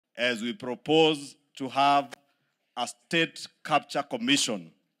as we propose to have a state capture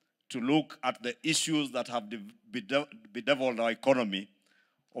commission to look at the issues that have bedeviled our economy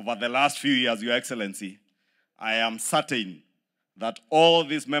over the last few years, Your Excellency, I am certain that all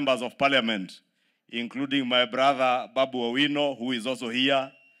these members of parliament, including my brother Babu Owino, who is also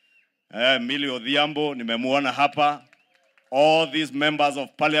here, Millie Odhiambo, nimemuona hapa, all these members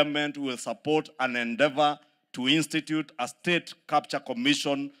of parliament will support an endeavor to institute a state capture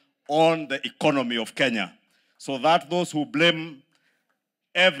commission on the economy of Kenya, so that those who blame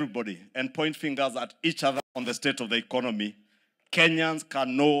everybody and point fingers at each other on the state of the economy, Kenyans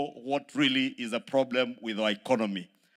can know what really is a problem with our economy.